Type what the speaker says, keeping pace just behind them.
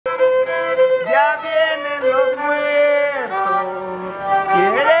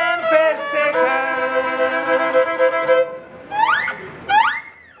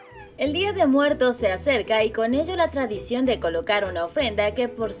Muertos se acerca y con ello la tradición de colocar una ofrenda que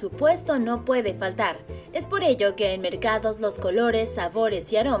por supuesto no puede faltar. Es por ello que en mercados los colores,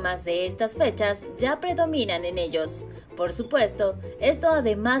 sabores y aromas de estas fechas ya predominan en ellos. Por supuesto, esto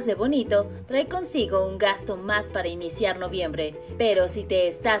además de bonito, trae consigo un gasto más para iniciar noviembre. Pero si te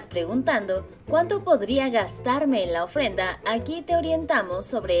estás preguntando cuánto podría gastarme en la ofrenda, aquí te orientamos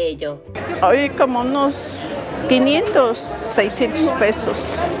sobre ello. Hoy como unos 500, 600 pesos.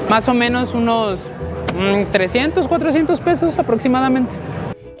 Más o menos unos 300, 400 pesos aproximadamente.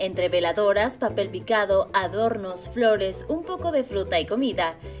 Entre veladoras, papel picado, adornos, flores, un poco de fruta y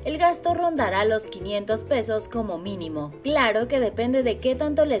comida, el gasto rondará los 500 pesos como mínimo. Claro que depende de qué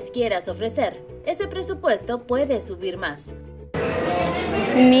tanto les quieras ofrecer. Ese presupuesto puede subir más.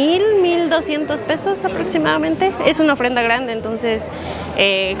 1,200 pesos aproximadamente. Es una ofrenda grande, entonces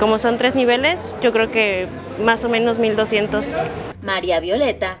como son 3 niveles, yo creo que más o menos 1,200. María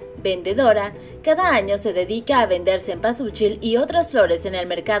Violeta, vendedora, cada año se dedica a vender cempasúchil y otras flores en el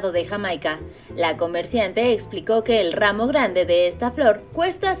mercado de Jamaica. La comerciante explicó que el ramo grande de esta flor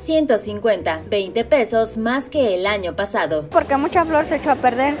cuesta 150, 20 pesos más que el año pasado. Porque mucha flor se echó a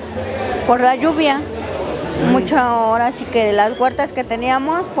perder por la lluvia. Ahora sí que las huertas que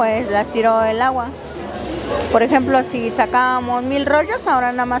teníamos, pues las tiró el agua. Por ejemplo, si sacábamos 1000 rollos,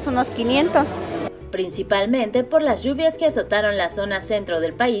 ahora nada más unos 500. Principalmente por las lluvias que azotaron la zona centro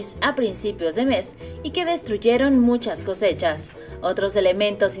del país a principios de mes y que destruyeron muchas cosechas. Otros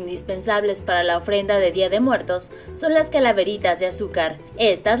elementos indispensables para la ofrenda de Día de Muertos son las calaveritas de azúcar.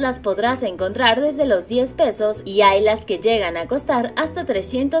 Estas las podrás encontrar desde los 10 pesos y hay las que llegan a costar hasta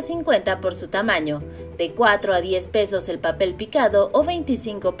 350 por su tamaño. De 4 a 10 pesos el papel picado o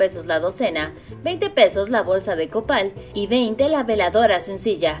 25 pesos la docena, 20 pesos la bolsa de copal y 20 la veladora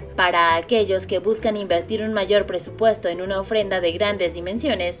sencilla. Para aquellos que buscan invertir un mayor presupuesto en una ofrenda de grandes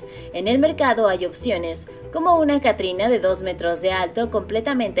dimensiones, en el mercado hay opciones como una Catrina de 2 metros de alto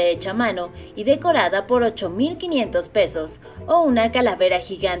completamente hecha a mano y decorada por 8,500 pesos o una calavera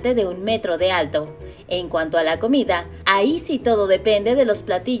gigante de 1 metro de alto. En cuanto a la comida, ahí sí todo depende de los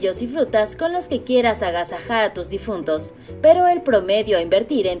platillos y frutas con los que quieras agasajar a tus difuntos, pero el promedio a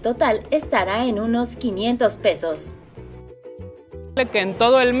invertir en total estará en unos 500 pesos. Que en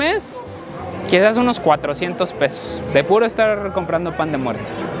todo el mes quizás unos 400 pesos de puro estar comprando pan de muerto.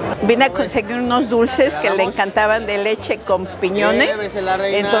 Vine a conseguir unos dulces que le encantaban de leche con piñones,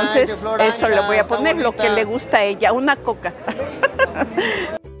 entonces eso le voy a poner, lo que le gusta a ella, una coca.